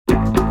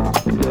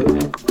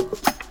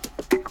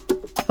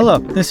Hello,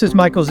 this is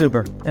Michael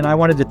Zuber, and I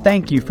wanted to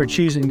thank you for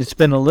choosing to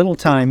spend a little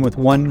time with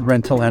one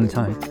rental at a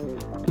time.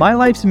 My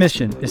life's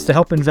mission is to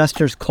help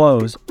investors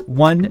close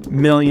 1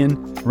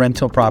 million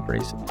rental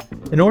properties.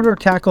 In order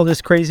to tackle this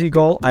crazy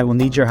goal, I will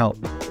need your help.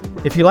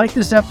 If you like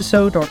this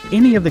episode or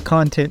any of the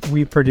content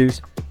we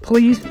produce,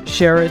 please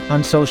share it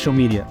on social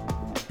media.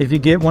 If you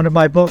get one of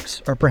my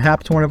books or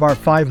perhaps one of our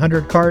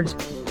 500 cards,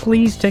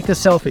 please take a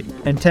selfie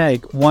and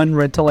tag one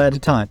rental at a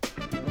time.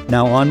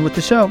 Now on with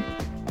the show.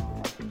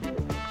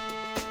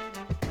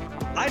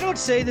 I don't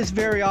say this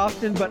very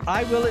often, but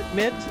I will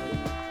admit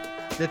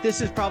that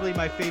this is probably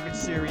my favorite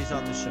series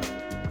on the show.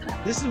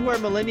 This is where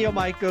Millennial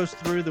Mike goes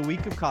through the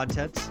week of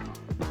contents,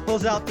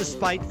 pulls out the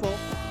spiteful,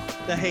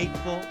 the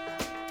hateful,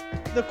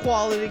 the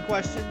quality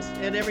questions,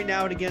 and every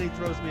now and again he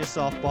throws me a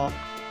softball,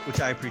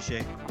 which I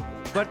appreciate.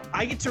 But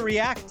I get to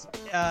react,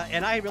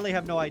 and I really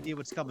have no idea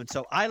what's coming.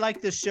 So I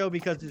like this show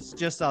because it's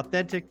just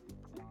authentic.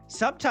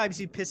 Sometimes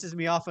he pisses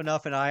me off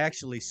enough, and I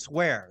actually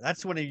swear.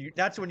 That's when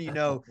you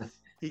know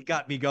he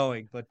got me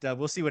going. But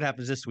we'll see what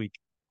happens this week.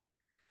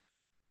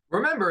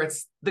 Remember,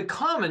 it's the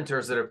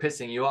commenters that are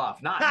pissing you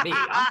off, not me.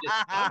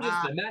 I'm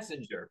just the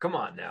messenger. Come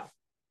on now.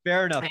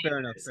 Fair enough.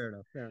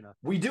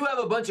 We do have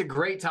a bunch of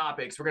great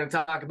topics. We're going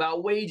to talk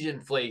about wage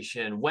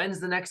inflation. When's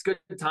the next good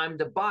time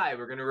to buy?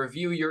 We're going to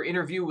review your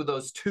interview with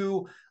those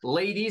two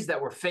ladies that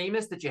were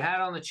famous that you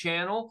had on the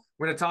channel.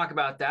 We're going to talk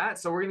about that.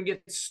 So we're going to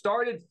get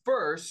started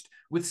first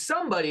with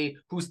somebody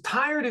who's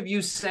tired of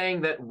you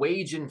saying that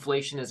wage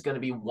inflation is going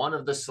to be one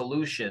of the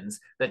solutions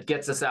that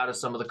gets us out of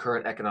some of the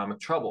current economic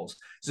troubles.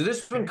 So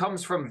this one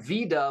comes from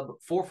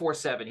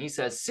VDub447. He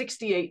says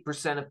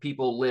 68% of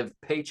people live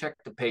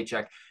paycheck to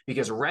paycheck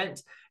because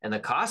rent and the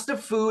cost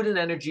of food and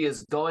energy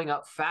is going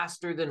up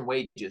faster than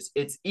wages.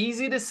 It's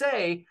easy to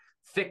say,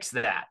 fix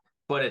that,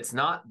 but it's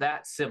not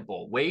that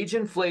simple. Wage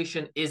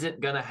inflation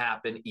isn't going to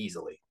happen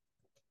easily.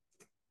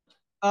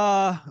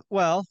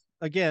 Well,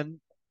 again,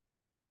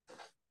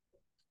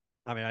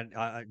 I mean,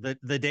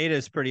 the data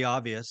is pretty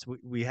obvious.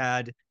 We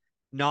had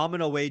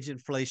nominal wage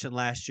inflation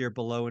last year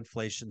below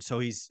inflation. So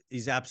he's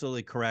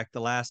absolutely correct.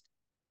 The last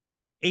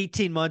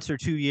 18 months or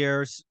 2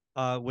 years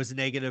was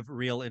negative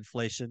real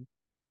inflation.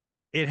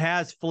 It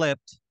has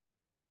flipped.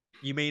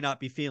 You may not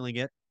be feeling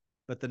it,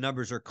 but the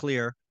numbers are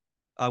clear.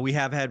 We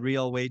have had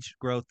real wage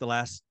growth the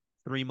last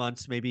 3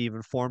 months, maybe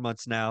even 4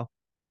 months now.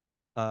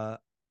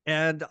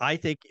 And I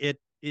think it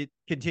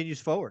continues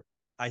forward.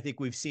 I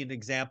think we've seen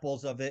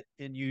examples of it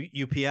in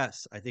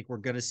UPS. I think we're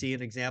going to see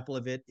an example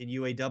of it in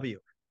UAW.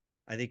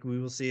 I think we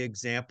will see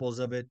examples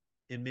of it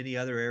in many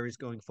other areas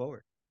going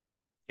forward.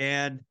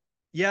 And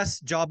yes,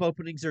 job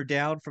openings are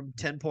down from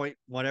 10 point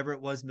whatever it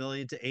was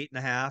million to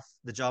 8.5.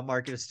 The job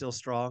market is still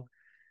strong.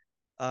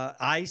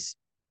 I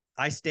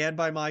stand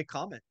by my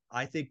comment.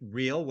 I think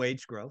real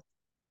wage growth,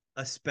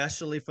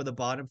 especially for the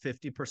bottom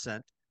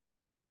 50%,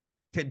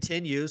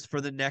 continues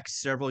for the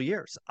next several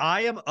years.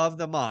 I am of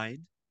the mind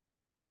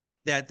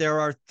that there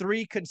are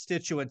three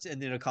constituents in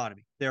the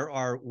economy. There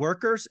are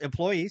workers,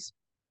 employees,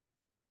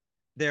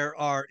 there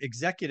are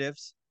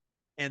executives,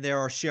 and there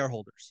are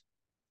shareholders.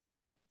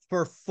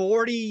 For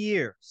 40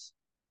 years,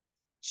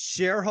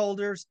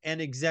 shareholders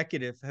and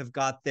executive have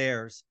got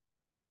theirs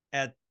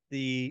at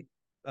the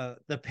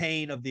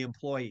pain of the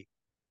employee.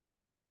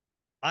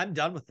 I'm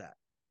done with that.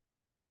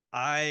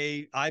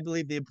 I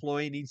believe the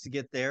employee needs to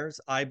get theirs.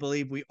 I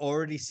believe we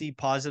already see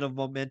positive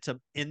momentum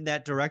in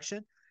that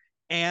direction,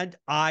 and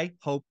I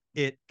hope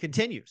it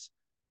continues.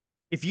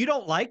 If you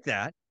don't like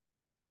that,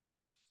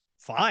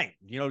 fine.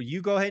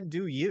 You go ahead and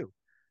do you.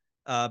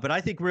 But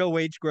I think real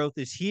wage growth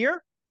is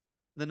here.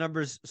 The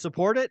numbers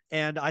support it,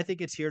 and I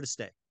think it's here to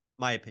stay,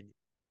 my opinion.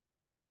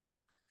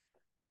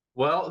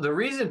 Well, the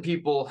reason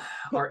people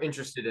are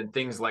interested in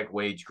things like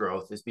wage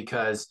growth is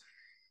because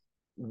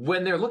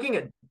when they're looking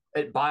at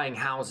buying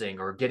housing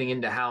or getting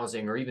into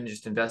housing or even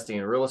just investing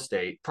in real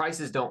estate,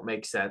 prices don't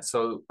make sense.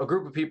 So a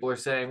group of people are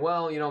saying,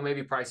 well,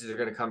 maybe prices are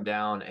going to come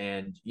down.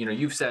 And,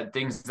 you've said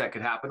things that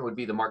could happen would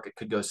be the market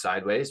could go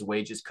sideways,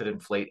 wages could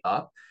inflate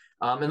up.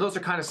 And those are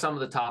kind of some of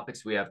the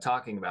topics we have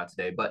talking about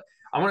today. But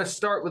I want to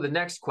start with the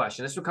next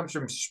question. This one comes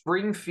from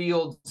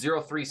Springfield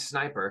 03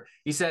 Sniper.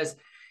 He says,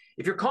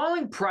 if you're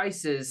calling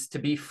prices to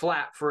be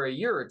flat for a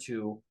year or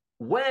two,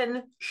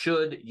 when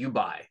should you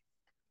buy?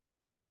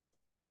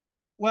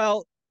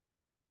 Well,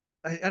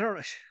 I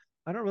don't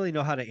really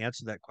know how to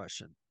answer that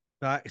question.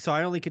 So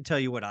I only can tell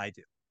you what I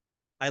do.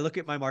 I look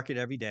at my market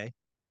every day,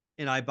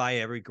 and I buy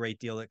every great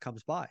deal that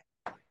comes by.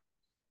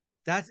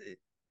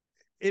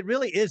 It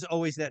really is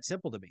always that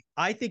simple to me.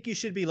 I think you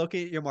should be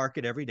looking at your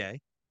market every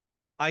day.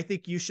 I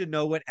think you should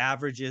know what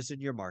average is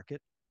in your market,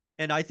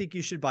 and I think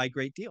you should buy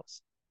great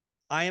deals.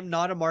 I am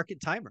not a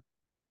market timer.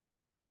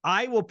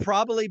 I will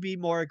probably be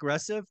more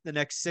aggressive the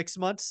next 6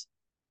 months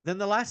than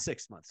the last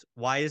 6 months.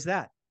 Why is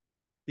that?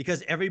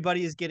 Because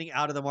everybody is getting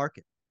out of the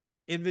market.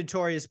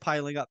 Inventory is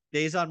piling up.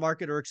 Days on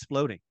market are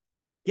exploding.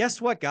 Guess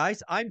what,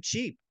 guys? I'm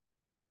cheap.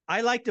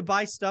 I like to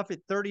buy stuff at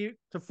 30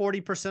 to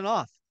 40%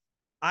 off.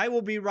 I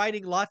will be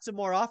writing lots of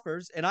more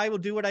offers, and I will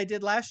do what I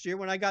did last year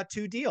when I got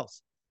 2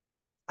 deals.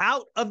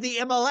 out of the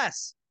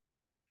MLS.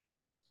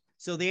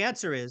 So the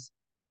answer is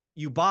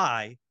you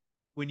buy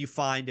when you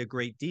find a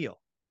great deal.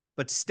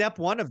 But step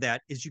one of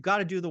that is you got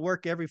to do the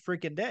work every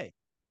freaking day.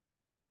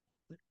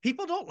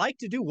 People don't like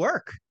to do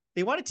work.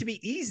 They want it to be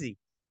easy.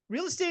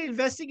 Real estate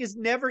investing is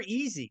never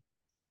easy.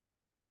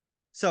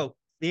 So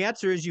the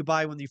answer is you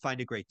buy when you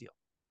find a great deal.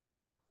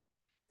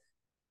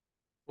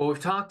 Well, we've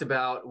talked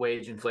about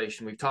wage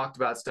inflation. We've talked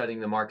about studying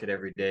the market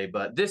every day.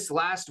 But this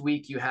last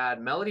week, you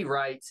had Melody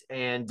Wright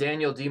and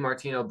Daniel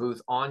DiMartino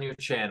Booth on your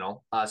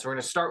channel. So we're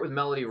going to start with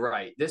Melody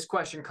Wright. This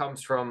question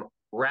comes from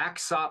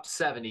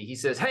Racksop70. He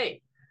says,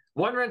 hey,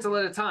 one rental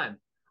at a time.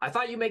 I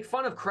thought you make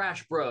fun of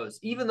Crash Bros.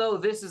 Even though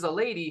this is a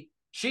lady,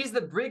 she's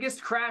the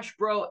biggest Crash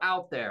Bro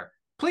out there.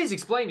 Please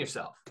explain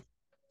yourself.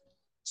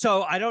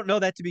 So I don't know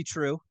that to be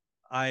true.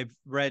 I've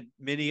read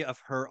many of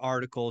her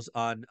articles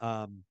on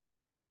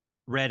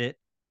Reddit.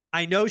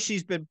 I know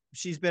she's been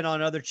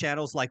on other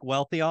channels like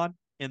Wealthion,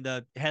 and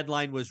the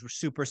headline was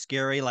super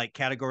scary, like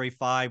category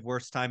 5,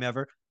 worst time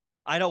ever.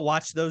 I don't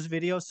watch those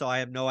videos, so I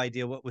have no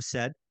idea what was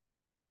said.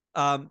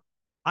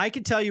 I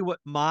can tell you what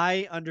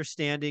my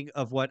understanding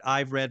of what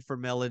I've read for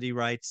Melody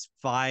Wright's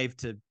 5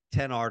 to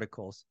 10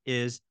 articles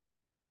is.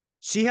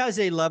 She has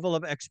a level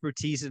of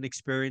expertise and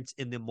experience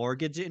in the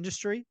mortgage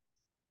industry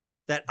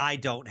that I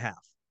don't have.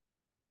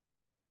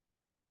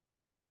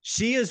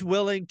 She is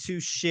willing to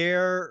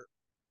share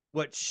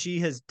what she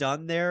has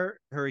done there,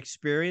 her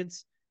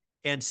experience,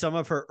 and some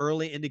of her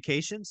early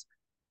indications.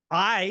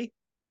 I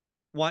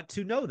want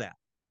to know that.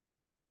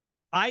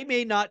 I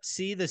may not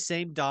see the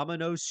same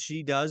dominoes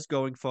she does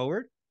going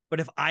forward, but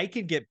if I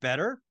can get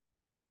better,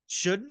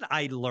 shouldn't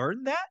I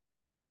learn that?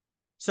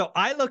 So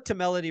I look to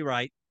Melody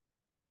Wright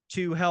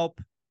to help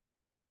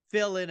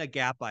fill in a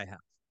gap I have.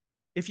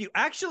 If you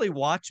actually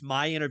watch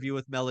my interview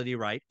with Melody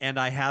Wright, and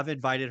I have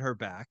invited her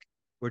back,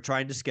 we're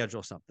trying to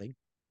schedule something.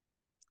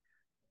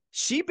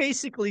 She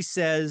basically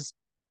says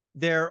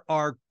there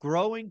are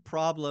growing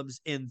problems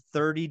in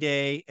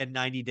 30-day and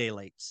 90-day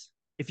lates.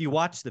 If you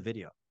watch the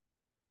video,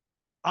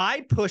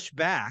 I push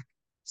back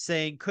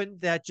saying,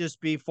 couldn't that just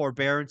be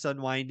forbearance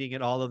unwinding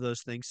and all of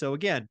those things? So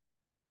again,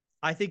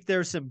 I think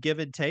there's some give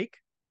and take,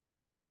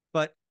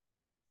 but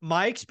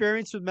my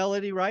experience with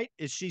Melody Wright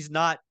is she's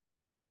not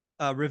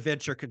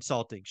Reventure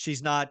Consulting.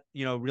 She's not,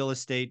 real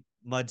estate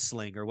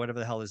mudsling or whatever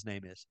the hell his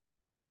name is.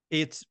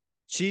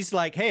 She's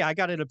like, hey, I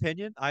got an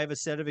opinion. I have a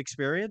set of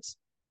experience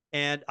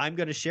and I'm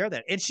going to share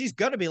that. And she's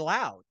going to be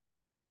loud.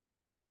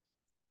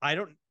 I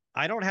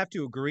don't have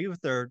to agree with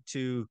her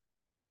to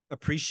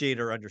appreciate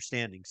her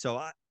understanding.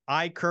 So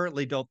I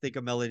currently don't think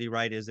of Melody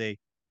Wright as a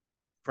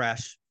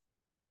crash,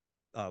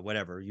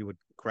 whatever you would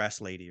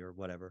crash lady or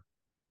whatever.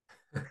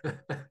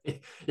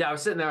 Yeah, I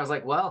was sitting there. I was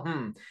like, well,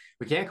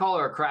 we can't call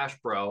her a crash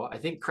bro. I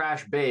think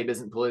crash babe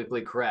isn't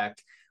politically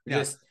correct.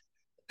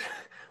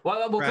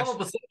 Well, we'll come up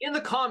with in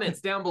the comments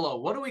down below.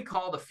 What do we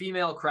call the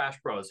female crash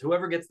bros?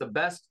 Whoever gets the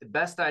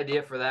best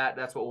idea for that,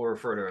 that's what we'll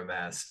refer to them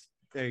as.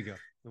 There you go.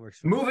 It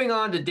works. Moving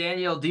on to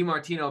Danielle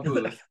DiMartino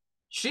Booth.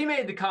 She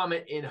made the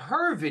comment in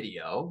her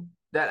video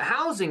that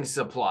housing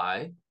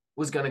supply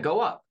was going to go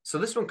up. So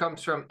this one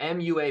comes from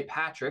MUA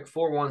Patrick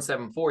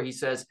 4174. He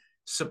says,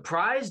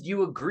 surprised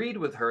you agreed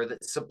with her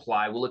that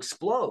supply will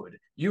explode.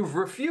 You've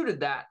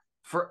refuted that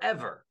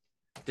forever.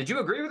 Did you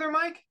agree with her,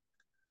 Mike?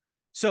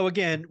 So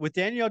again, with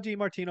Danielle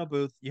DiMartino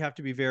Booth, you have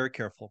to be very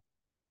careful.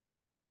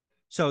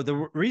 So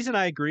the reason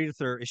I agreed with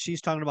her is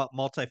she's talking about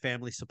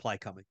multifamily supply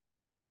coming.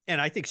 And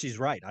I think she's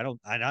right. I don't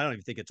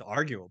even think it's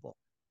arguable.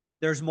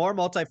 There's more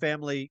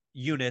multifamily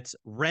units,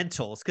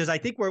 rentals, because I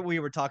think what we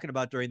were talking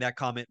about during that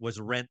comment was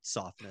rent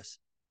softness.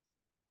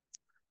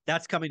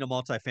 That's coming to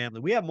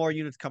multifamily. We have more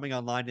units coming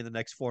online in the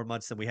next 4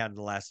 months than we had in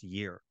the last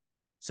year.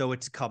 So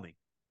it's coming.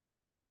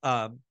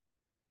 And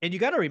you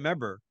got to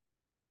remember,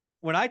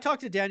 when I talk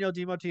to Danielle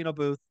DiMartino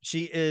Booth,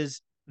 she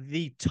is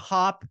the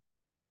top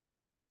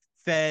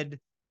Fed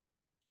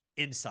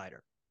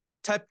insider,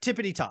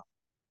 tippity top.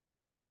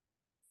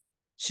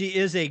 She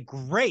is a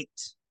great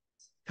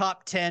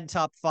top 10,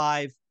 top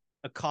 5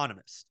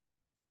 economist.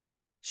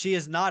 She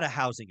is not a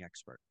housing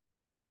expert.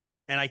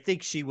 And I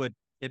think she would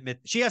admit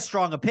she has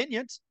strong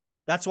opinions.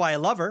 That's why I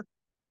love her.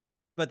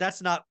 But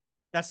that's not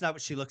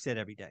what she looks at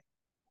every day.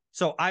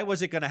 So I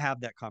wasn't going to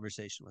have that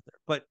conversation with her.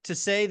 But to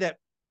say that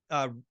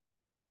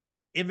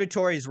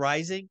inventory is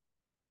rising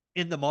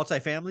in the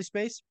multifamily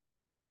space,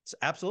 it's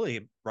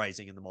absolutely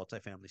rising in the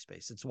multifamily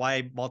space. It's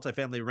why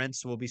multifamily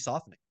rents will be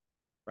softening,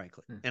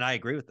 frankly. And I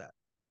agree with that.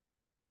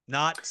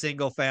 Not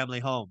single family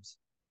homes.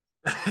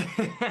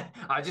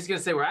 I was just going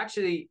to say, we're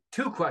actually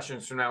 2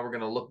 questions from now. We're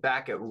going to look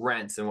back at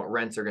rents and what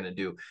rents are going to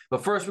do.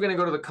 But first, we're going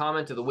to go to the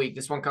comment of the week.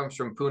 This one comes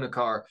from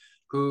Punakar,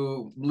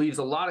 who leaves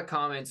a lot of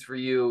comments for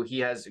you. He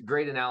has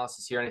great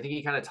analysis here, and I think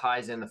he kind of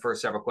ties in the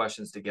first several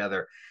questions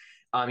together.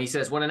 He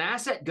says, when an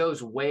asset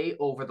goes way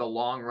over the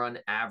long run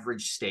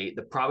average state,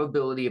 the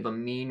probability of a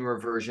mean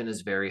reversion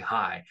is very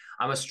high.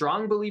 I'm a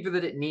strong believer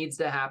that it needs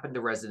to happen to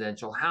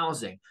residential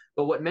housing.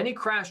 But what many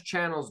crash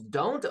channels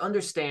don't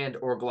understand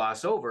or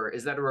gloss over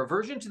is that a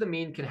reversion to the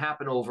mean can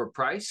happen over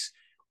price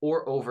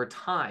or over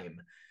time.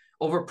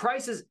 Over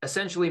prices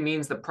essentially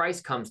means the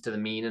price comes to the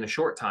mean in a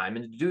short time,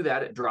 and to do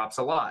that, it drops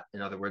a lot.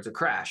 In other words, a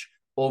crash.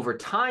 Over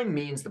time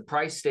means the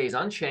price stays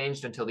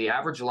unchanged until the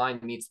average line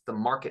meets the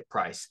market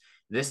price.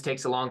 This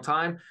takes a long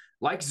time.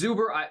 Like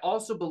Zuber, I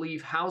also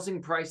believe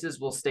housing prices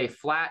will stay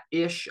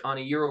flat-ish on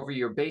a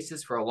year-over-year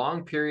basis for a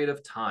long period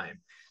of time.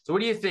 So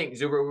what do you think,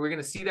 Zuber? We're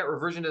going to see that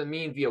reversion to the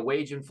mean via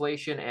wage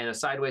inflation and a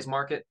sideways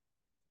market?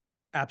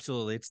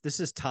 Absolutely. This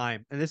is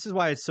time. And this is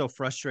why it's so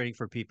frustrating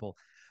for people.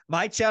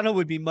 My channel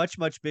would be much,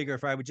 much bigger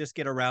if I would just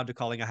get around to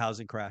calling a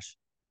housing crash.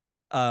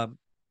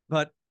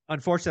 But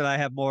unfortunately, I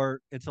have more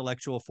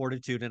intellectual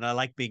fortitude and I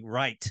like being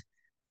right.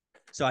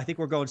 So I think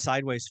we're going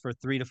sideways for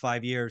 3 to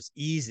 5 years,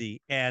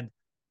 easy. And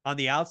on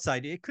the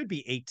outside, it could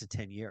be 8 to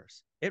 10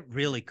 years. It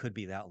really could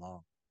be that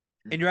long.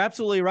 And you're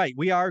absolutely right.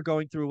 We are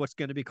going through what's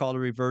going to be called a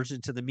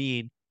reversion to the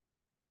mean,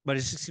 but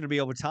it's just going to be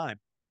over time.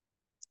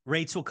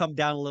 Rates will come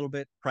down a little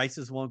bit.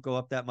 Prices won't go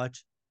up that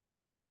much.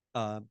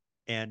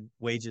 And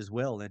wages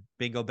will. And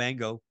bingo,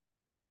 bango,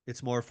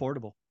 it's more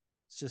affordable.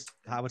 It's just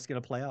how it's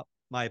going to play out,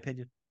 my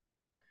opinion.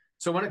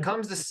 So when it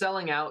comes to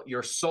selling out,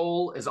 your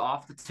soul is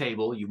off the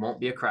table. You won't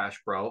be a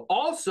crash bro.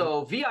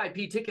 Also,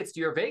 VIP tickets to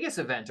your Vegas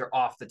event are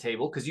off the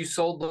table because you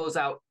sold those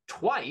out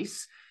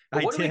twice.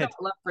 But what do we got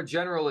left for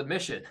general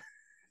admission?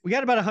 We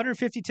got about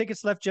 150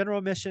 tickets left general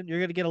admission. You're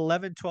going to get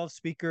 11, 12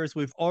 speakers.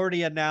 We've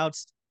already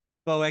announced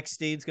Bo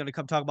Eckstein's going to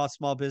come talk about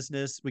small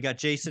business. We got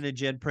Jason and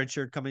Jen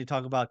Pritchard coming to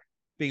talk about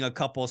being a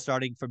couple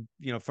starting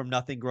from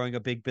nothing, growing a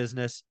big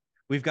business.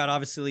 We've got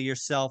obviously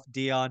yourself,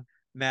 Dion,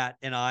 Matt,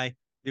 and I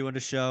doing the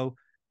show.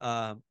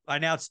 I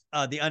announced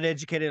the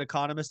Uneducated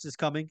Economist is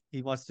coming.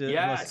 He wants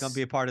to come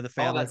be a part of the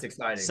family. Oh, that's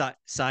exciting.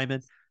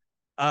 Simon.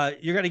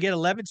 You're going to get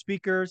 11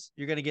 speakers.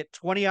 You're going to get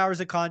 20 hours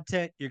of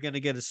content. You're going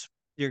to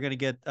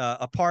get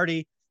a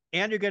party,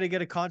 and you're going to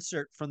get a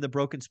concert from the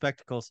Broken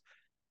Spectacles.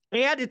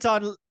 And it's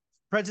on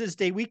President's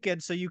Day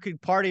weekend, so you can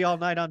party all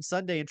night on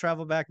Sunday and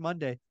travel back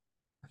Monday.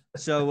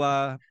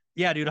 So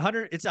yeah, dude,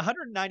 it's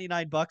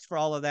 $199 for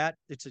all of that.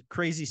 It's a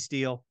crazy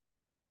steal.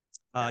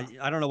 I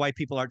don't know why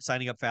people aren't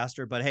signing up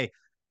faster, but hey,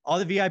 all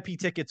the VIP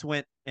tickets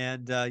went,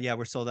 and yeah,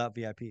 we're sold out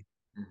VIP.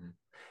 Mm-hmm.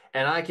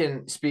 And I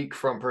can speak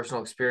from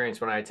personal experience.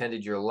 When I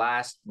attended your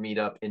last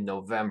meetup in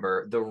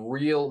November, the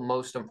real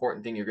most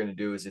important thing you're going to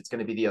do is it's going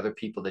to be the other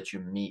people that you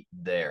meet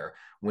there.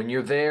 When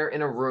you're there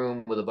in a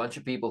room with a bunch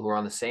of people who are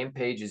on the same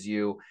page as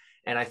you,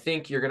 and I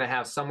think you're going to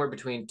have somewhere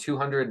between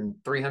 200 and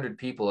 300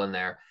 people in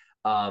there.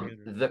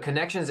 The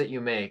connections that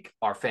you make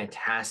are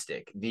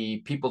fantastic. The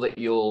people that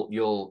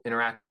you'll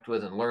interact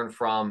with and learn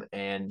from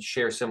and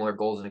share similar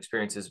goals and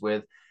experiences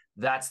with,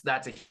 that's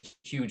a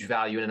huge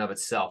value in and of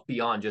itself,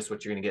 beyond just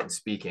what you're going to get in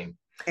speaking.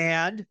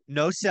 And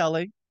no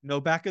selling, no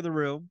back of the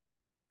room,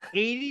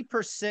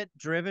 80%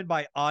 driven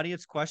by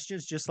audience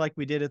questions, just like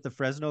we did at the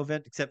Fresno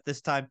event, except this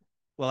time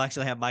we'll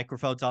actually have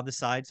microphones on the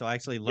side. So I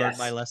actually learned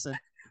my lesson.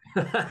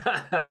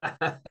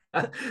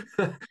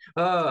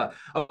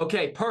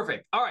 Okay,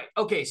 perfect. All right.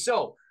 Okay,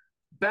 so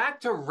back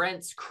to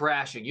rents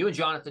crashing. You and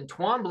Jonathan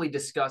Twombly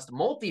discussed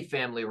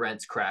multifamily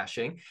rents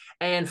crashing,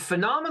 and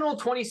Phenomenal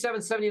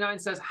 2779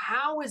 says,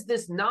 how is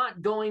this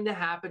not going to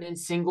happen in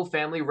single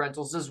family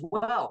rentals as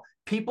well?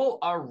 People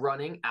are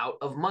running out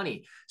of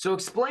money. So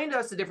explain to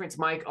us the difference,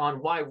 Mike, on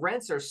why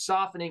rents are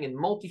softening in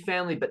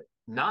multifamily but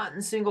not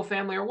in single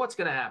family, or what's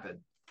going to happen.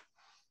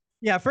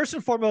 Yeah, first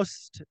and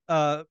foremost,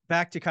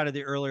 back to kind of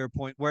the earlier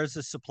point, where's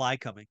the supply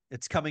coming?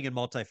 It's coming in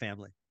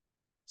multifamily.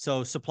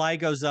 So supply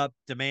goes up,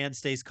 demand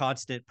stays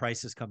constant,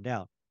 prices come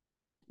down.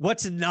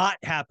 What's not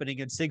happening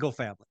in single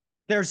family?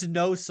 There's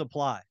no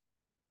supply,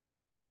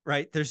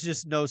 right? There's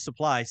just no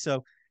supply.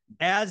 So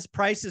as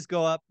prices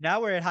go up, now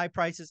we're at high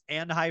prices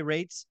and high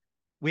rates.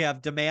 We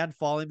have demand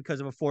falling because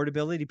of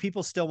affordability.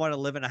 People still want to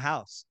live in a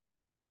house.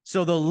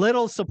 So the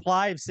little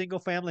supply of single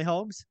family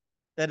homes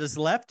that is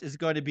left is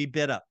going to be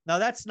bid up. Now,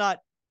 that's not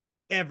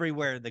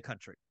everywhere in the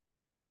country,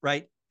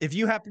 right? If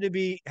you happen to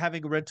be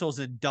having rentals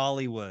in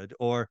Dollywood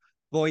or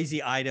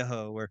Boise,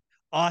 Idaho, or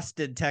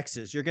Austin,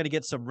 Texas, you're going to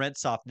get some rent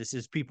softness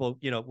as people,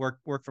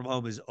 work from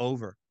home is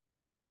over.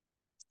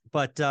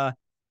 But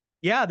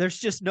yeah, there's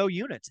just no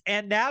units.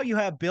 And now you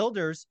have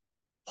builders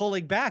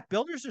pulling back.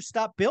 Builders are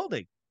stopped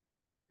building.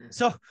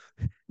 So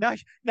now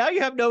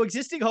you have no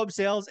existing home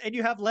sales and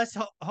you have less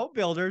home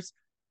builders.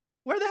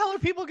 Where the hell are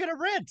people going to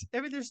rent?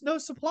 I mean, there's no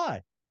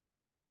supply.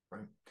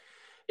 Right.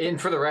 And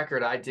for the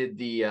record, I did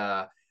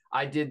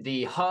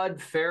the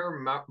HUD fair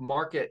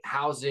market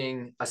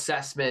housing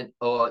assessment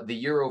the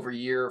year over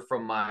year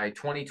from my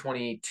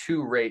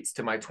 2022 rates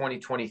to my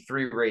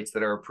 2023 rates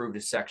that are approved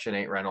as Section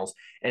 8 rentals.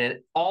 And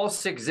in all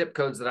 6 zip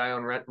codes that I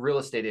own real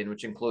estate in,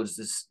 which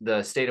includes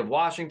the state of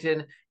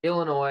Washington,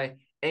 Illinois,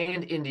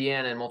 and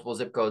Indiana, and multiple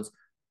zip codes,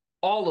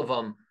 all of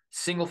them,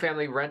 single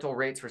family rental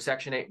rates for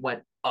Section 8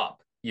 went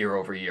up year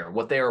over year.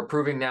 What they are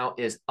approving now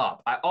is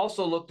up. I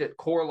also looked at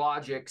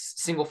CoreLogic's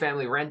single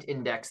family rent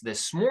index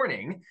this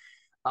morning,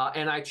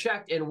 and I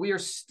checked, and we are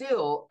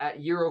still at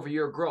year over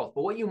year growth.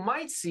 But what you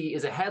might see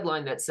is a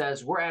headline that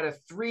says we're at a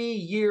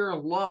 3-year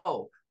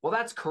low. Well,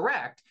 that's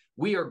correct.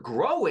 We are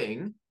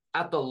growing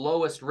at the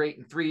lowest rate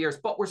in 3 years,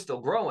 but we're still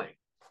growing.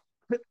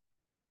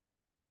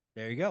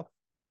 There you go.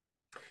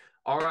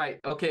 All right.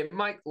 Okay,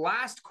 Mike,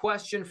 last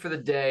question for the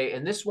day.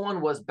 And this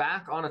one was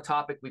back on a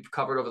topic we've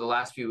covered over the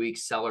last few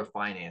weeks, seller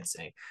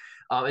financing.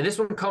 And this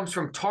one comes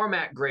from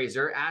Tarmac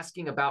Grazer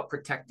asking about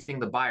protecting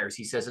the buyers.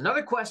 He says,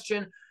 another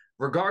question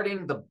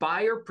regarding the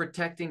buyer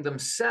protecting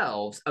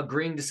themselves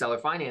agreeing to seller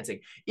financing.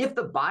 If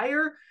the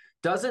buyer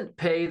doesn't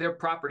pay their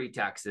property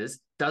taxes,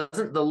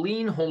 doesn't the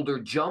lien holder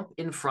jump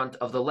in front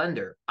of the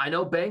lender? I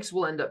know banks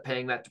will end up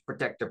paying that to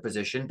protect their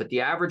position, but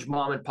the average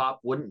mom and pop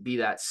wouldn't be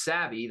that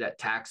savvy that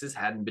taxes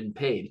hadn't been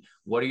paid.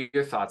 What are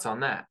your thoughts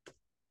on that?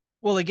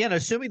 Well, again,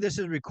 assuming this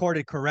is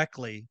recorded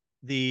correctly,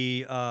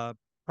 the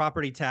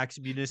property tax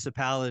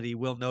municipality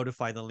will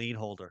notify the lien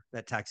holder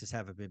that taxes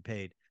haven't been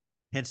paid.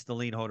 Hence, the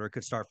lien holder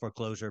could start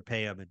foreclosure,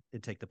 pay them,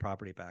 and take the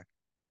property back,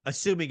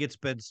 assuming it's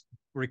been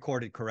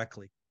recorded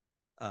correctly.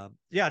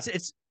 Yeah,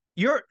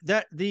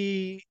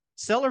 the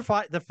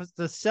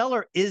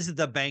seller is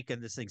the bank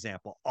in this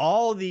example.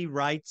 All the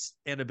rights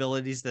and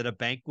abilities that a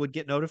bank would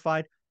get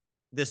notified,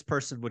 this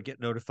person would get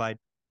notified,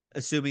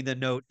 assuming the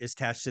note is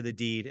attached to the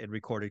deed and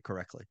recorded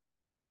correctly.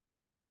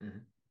 Mm-hmm.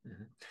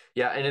 Mm-hmm.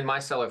 Yeah, and in my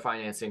seller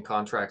financing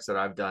contracts that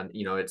I've done,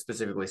 it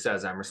specifically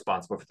says I'm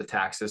responsible for the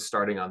taxes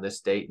starting on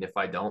this date, and if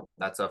I don't,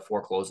 that's a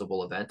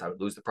foreclosable event. I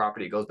would lose the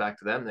property. It goes back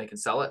to them. They can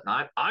sell it,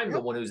 and I'm the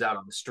one who's out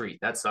on the street.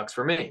 That sucks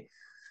for me.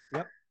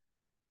 Yep.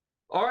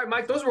 All right,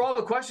 Mike, those were all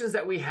the questions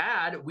that we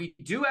had. We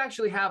do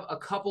actually have a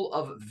couple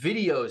of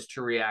videos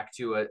to react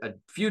to, a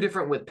few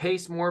different with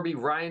Pace Morby,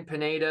 Ryan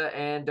Pineda,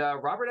 and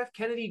Robert F.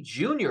 Kennedy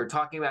Jr.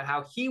 talking about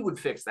how he would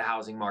fix the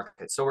housing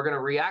market. So we're going to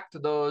react to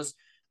those,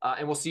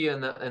 and we'll see you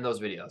in those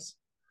videos.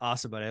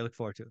 Awesome, buddy. I look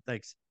forward to it.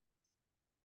 Thanks.